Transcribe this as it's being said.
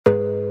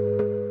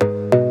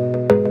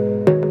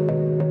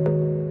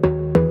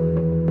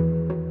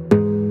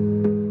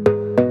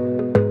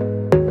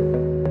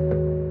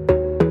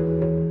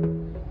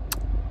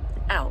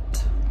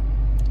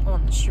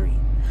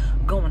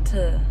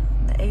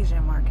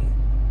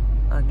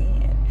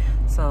again.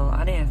 So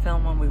I didn't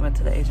film when we went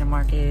to the Asian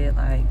market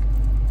like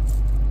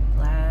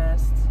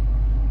last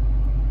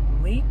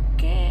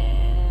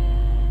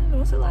weekend.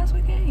 Was it last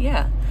weekend?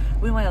 Yeah,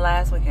 we went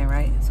last weekend,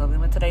 right? So we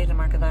went to the Asian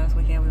market last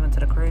weekend. We went to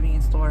the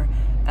Caribbean store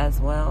as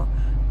well.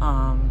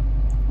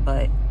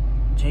 But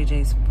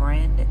JJ's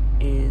friend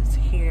is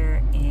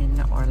here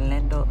in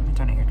Orlando. Let me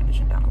turn the air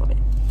conditioning down a little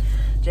bit.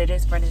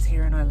 JJ's friend is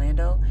here in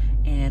Orlando,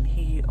 and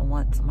he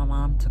wants my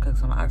mom to cook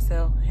some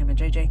oxtail, him and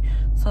JJ.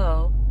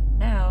 So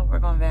now we're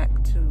going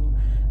back to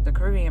the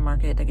Caribbean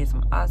market to get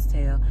some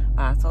oxtail.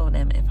 But I told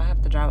them if I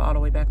have to drive all the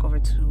way back over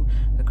to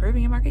the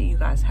Caribbean market, you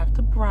guys have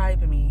to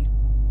bribe me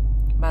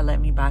by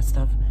letting me buy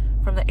stuff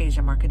from the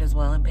Asian market as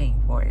well and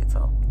paying for it.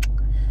 So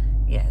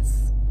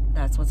yes,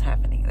 that's what's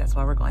happening. That's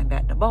why we're going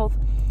back to both.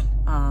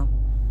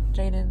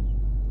 Jaden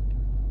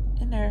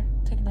in there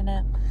taking a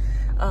nap.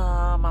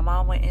 My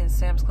mom went in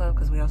Sam's Club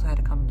because we also had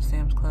to come to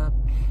Sam's Club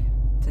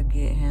to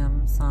get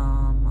him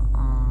some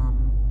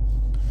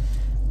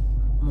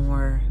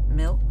more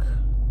milk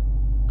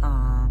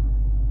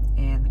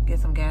and get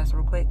some gas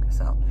real quick.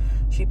 So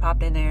she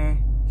popped in there.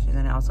 She's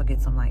gonna also get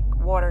some like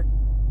water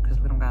because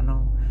we don't got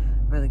no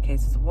really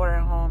cases of water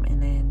at home,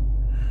 and then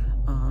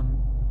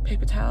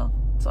paper towel.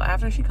 So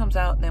after she comes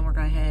out, then we're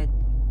gonna head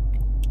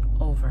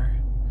over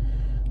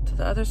to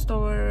the other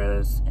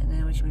stores, and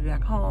then we should be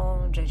back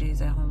home.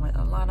 JJ's at home with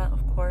Alana,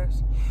 of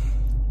course.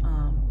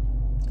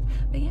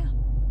 But yeah,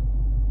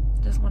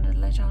 just wanted to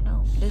let y'all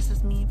know this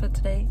is me for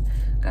today.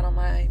 Got on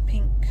my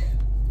pink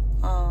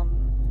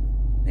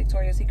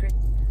Victoria's Secret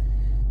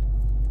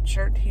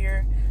shirt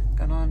here.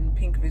 Got on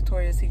pink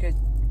Victoria's Secret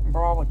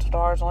bra with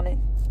stars on it.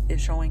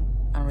 It's showing.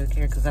 I don't really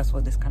care because that's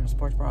what this kind of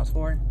sports bra is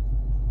for.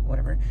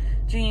 Whatever.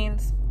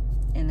 Jeans.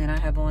 And then I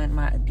have on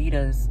my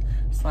Adidas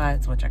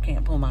slides, which I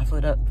can't pull my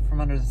foot up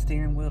from under the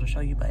steering wheel to show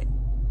you, but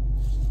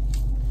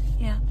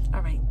yeah.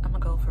 All right, I'm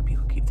gonna go for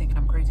people keep thinking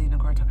I'm crazy in the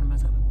car talking to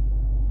myself.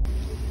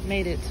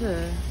 Made it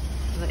to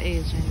the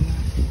Asian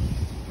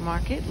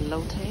market,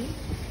 Lotte,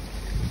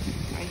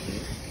 right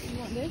here. You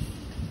want this?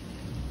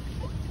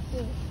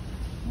 Yeah.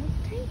 Oh,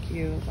 thank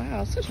you.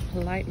 Wow, such a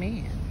polite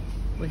man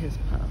with his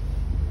pup.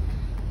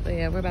 But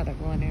yeah, we're about to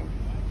go in there,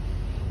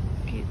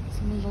 get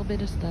some little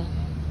bit of stuff.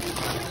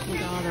 Look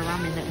at all the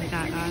ramen that we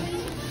got, guys.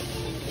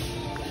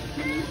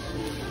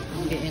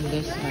 I'm getting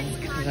this one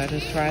because I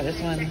just tried this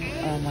one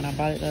when I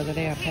bought it the other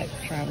day. I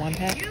tried one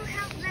pack. So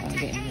I'm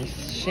getting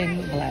this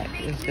Shin Black.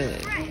 It's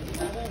good.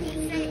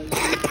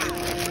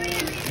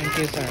 Thank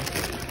you, sir.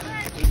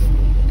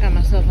 Got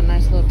myself a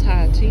nice little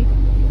Thai tea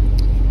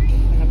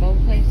in a bowl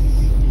place.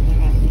 I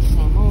got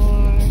some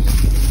more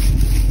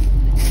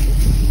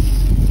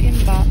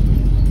kimbap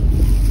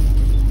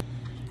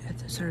at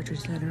the surgery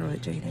center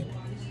with Jaden.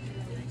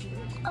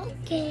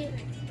 Okay.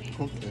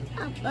 Okay.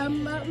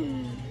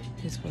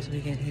 He's supposed to be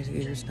getting his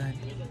ears done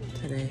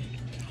today.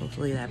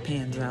 Hopefully that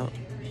pans out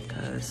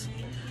because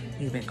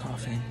he's been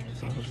coughing.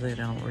 So hopefully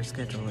they don't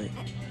reschedule it.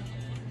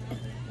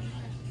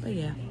 But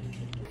yeah.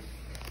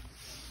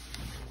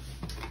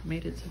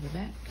 Made it to the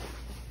back.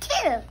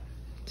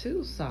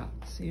 Two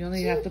socks. You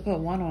only have to put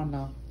one on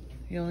though.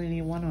 You only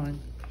need one on.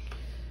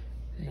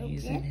 And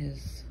he's in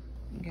his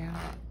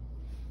gown.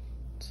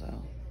 So,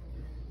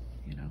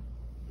 you know.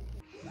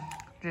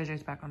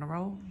 JJ's back on the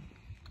road.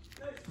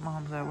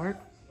 Mom's at work.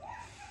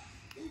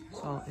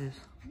 So is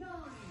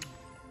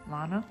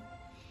Lana,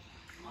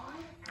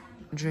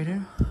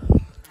 Jaden,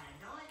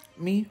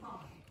 me.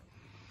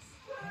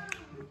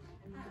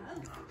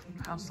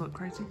 House look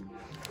crazy.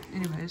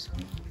 Anyways,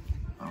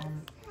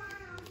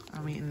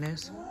 I'm eating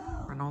this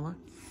granola.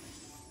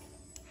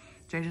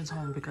 Jaden's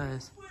home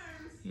because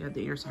he had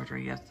the ear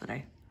surgery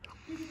yesterday.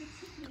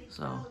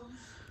 So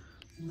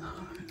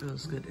it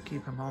was good to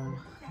keep him home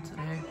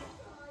today.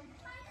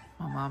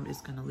 My mom is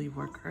gonna leave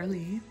work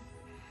early.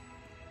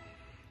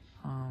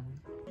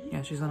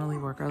 Yeah, she's gonna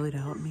leave work early to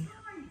help me.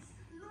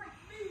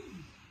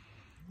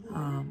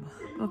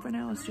 But for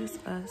now, it's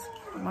just us.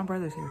 My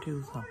brother's here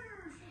too, so.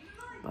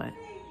 But,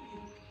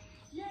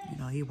 you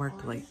know, he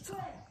worked late, so.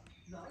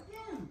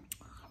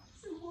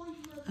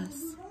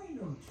 Us.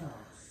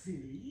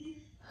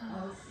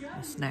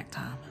 It's snack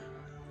time,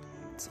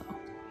 so.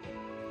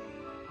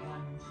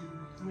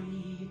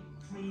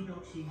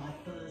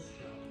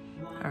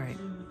 All right.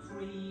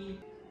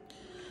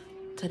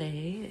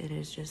 Today, it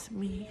is just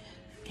me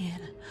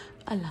and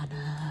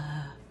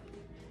Alana.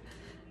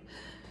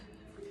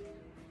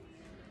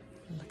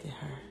 Look at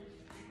her.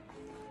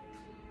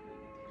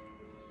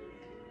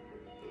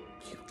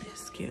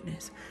 Cuteness,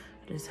 cuteness.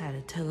 I just had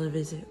a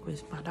televisit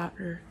with my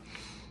doctor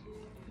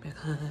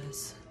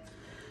because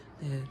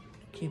they're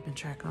keeping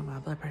track on my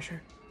blood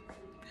pressure.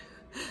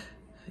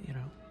 You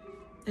know.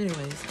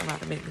 Anyways, I'm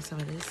about to make me some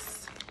of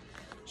this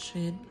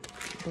Shin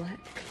Black.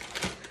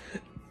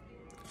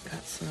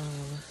 Got some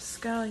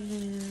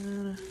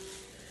scallion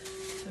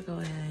to go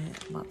in,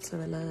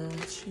 mozzarella,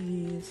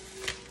 cheese.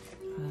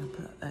 I'm gonna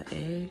put an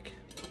egg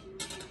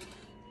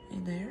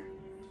in there.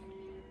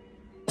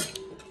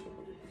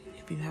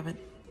 If you haven't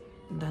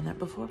done that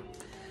before,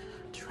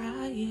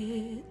 try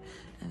it.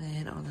 And And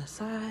then on the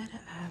side,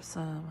 I have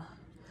some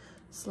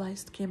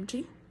sliced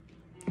kimchi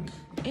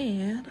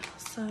and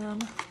some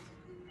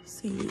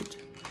seaweed.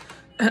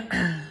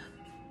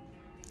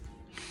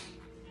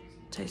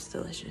 Tastes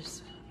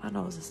delicious. My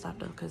nose is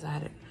stopped up because I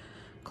had it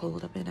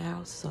cold up in the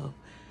house, so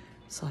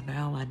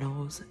now my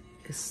nose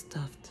is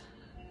stuffed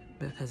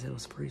because it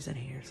was freezing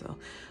here. So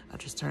I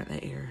just turned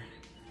the air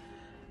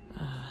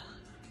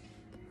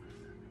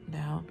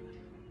down,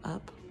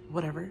 up,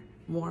 whatever,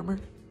 warmer.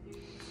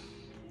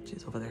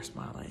 She's over there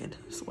smiling.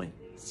 Swing.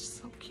 It's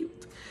just so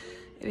cute.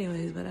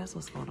 Anyways, but that's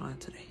what's going on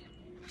today.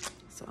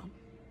 So,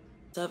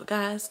 what's up,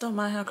 guys? Don't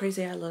mind how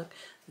crazy I look.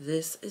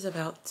 This is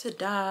about to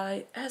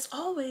die, as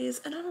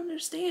always, and I don't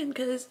understand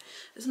because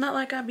it's not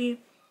like I be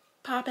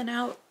popping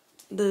out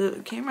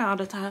the camera all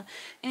the time.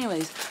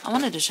 Anyways, I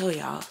wanted to show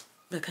y'all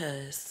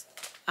because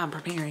I'm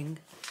preparing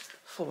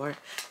for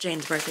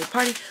Jane's birthday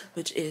party,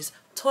 which is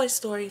Toy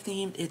Story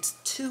themed. It's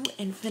to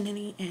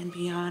infinity and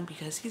beyond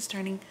because he's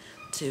turning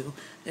 2.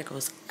 There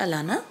goes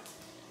Alana.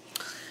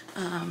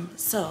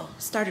 So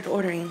started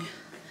ordering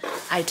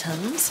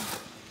items.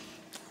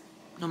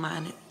 Don't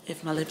mind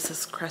if my lips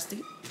is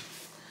crusty.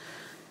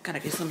 Gotta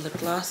get some lip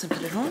gloss and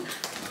put it on.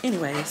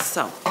 Anyways,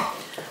 so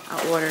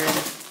I ordered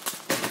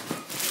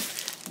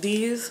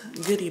these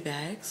goodie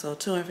bags. So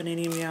to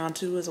infinity and beyond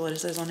 2 is what it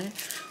says on it.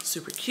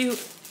 Super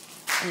cute.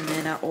 And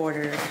then I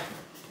ordered,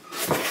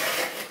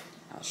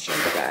 I'll show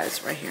you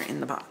guys right here in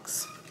the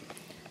box.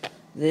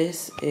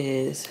 This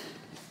is,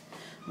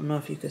 I don't know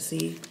if you can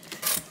see,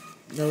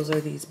 those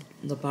are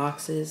the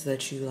boxes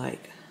that you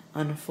like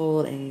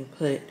unfold and you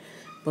put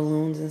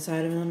balloons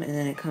inside of them, and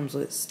then it comes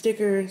with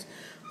stickers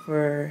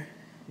for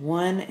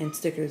 1 and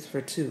stickers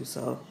for 2.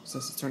 So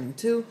since it's turning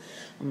 2,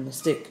 I'm gonna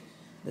stick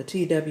the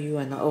TW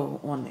and the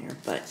O on there.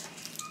 But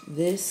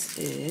this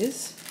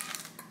is,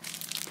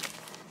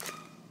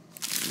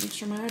 make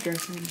sure my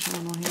address is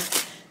showing on here.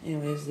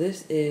 Anyways,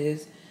 this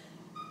is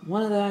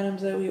one of the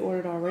items that we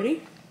ordered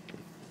already.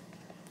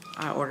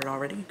 I ordered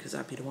already because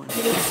I'd be the one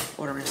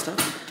ordering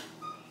stuff.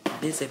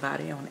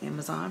 Busybody on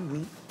Amazon.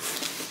 Me.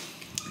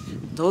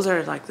 Those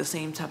are like the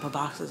same type of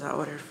boxes I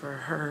ordered for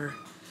her.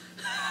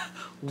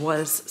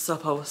 Was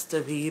supposed to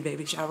be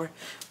baby shower,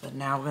 but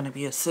now we're gonna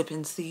be a sip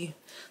and see.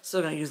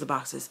 Still gonna use the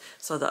boxes.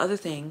 So the other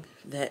thing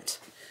that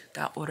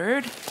got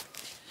ordered,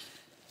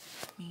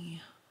 let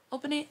me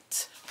open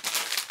it.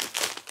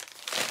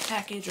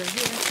 Package right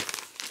here.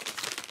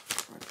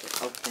 Rip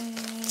it open.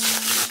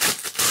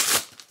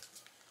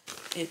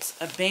 It's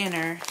a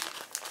banner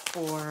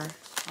for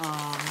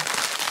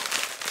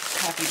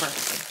happy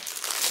birthday.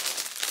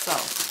 So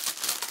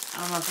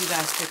I don't know if you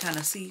guys can kind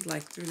of see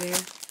like through there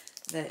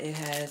that it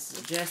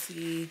has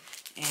Jessie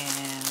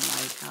and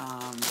like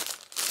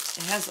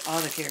it has all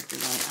the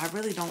characters on it. I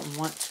really don't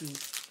want to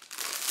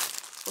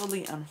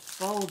fully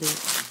unfold it,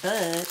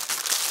 but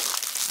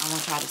I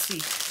want y'all to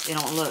see. It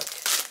don't look,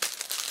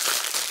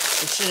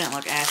 it shouldn't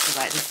look ashy.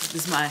 Like this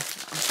is my,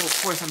 of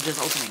course I'm just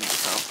opening it,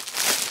 so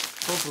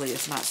hopefully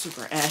it's not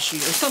super ashy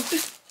or something.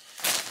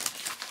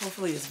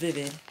 Hopefully it's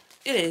vivid.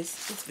 It is,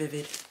 it's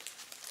vivid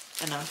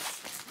enough.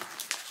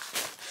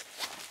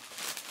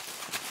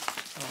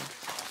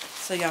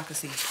 So y'all can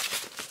see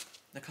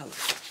the color.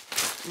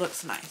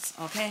 Looks nice,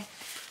 okay?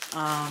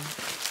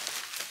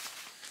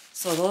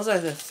 So those are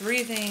the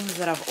 3 things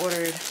that I've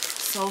ordered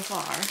so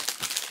far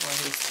for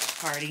his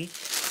party.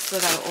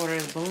 Still gotta order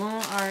the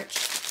balloon arch.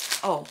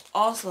 Oh,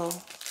 also, I'll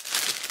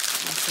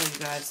show you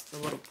guys the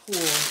little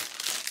pool.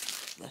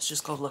 Let's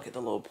just go look at the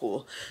little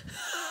pool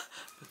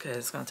because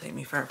it's gonna take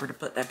me forever to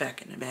put that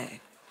back in the bag.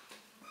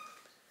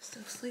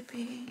 Still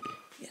sleeping?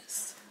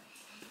 Yes.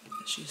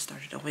 She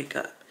started to wake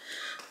up.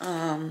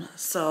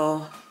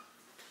 So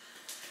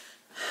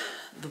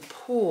the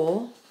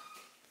pool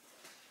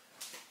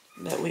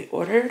that we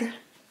ordered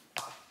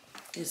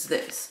is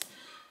this,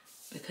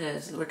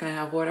 because we're gonna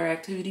have water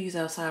activities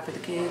outside for the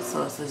kids.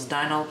 So it's this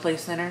Dino Play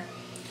Center.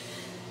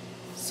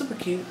 Super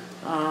cute.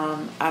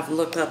 I've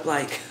looked up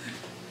like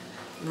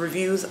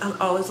reviews. I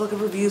always look at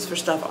reviews for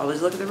stuff.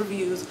 Always look at the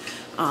reviews,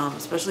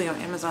 especially on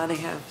Amazon. They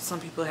have, some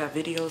people have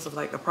videos of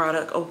like a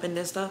product opened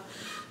and stuff.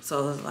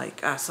 So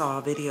like I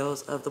saw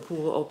videos of the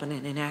pool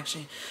opening in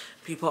action.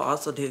 People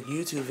also did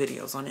YouTube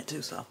videos on it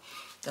too. So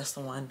that's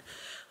the one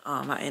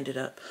I ended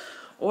up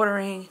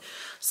ordering.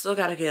 Still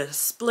got to get a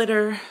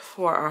splitter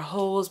for our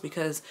hose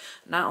because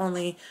not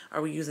only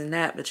are we using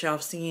that, but y'all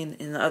have seen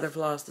in the other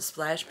vlogs the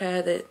splash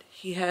pad that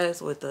he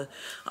has with the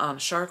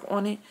shark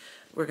on it.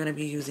 We're going to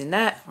be using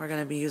that. We're going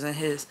to be using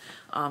his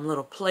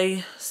little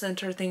play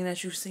center thing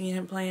that you've seen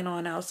him playing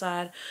on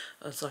outside.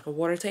 It's like a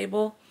water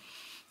table.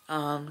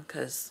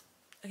 Because,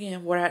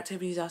 again, water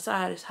activities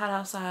outside. It's hot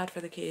outside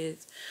for the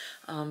kids.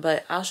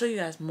 But I'll show you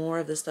guys more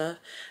of the stuff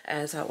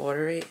as I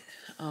order it.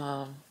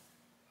 I'll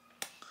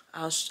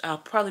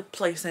probably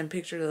place in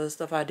pictures of the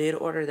stuff I did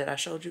order that I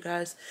showed you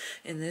guys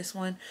in this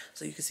one.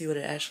 So you can see what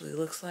it actually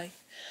looks like.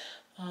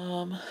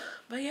 But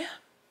yeah.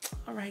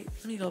 Alright.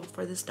 Let me go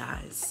before this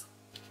dies.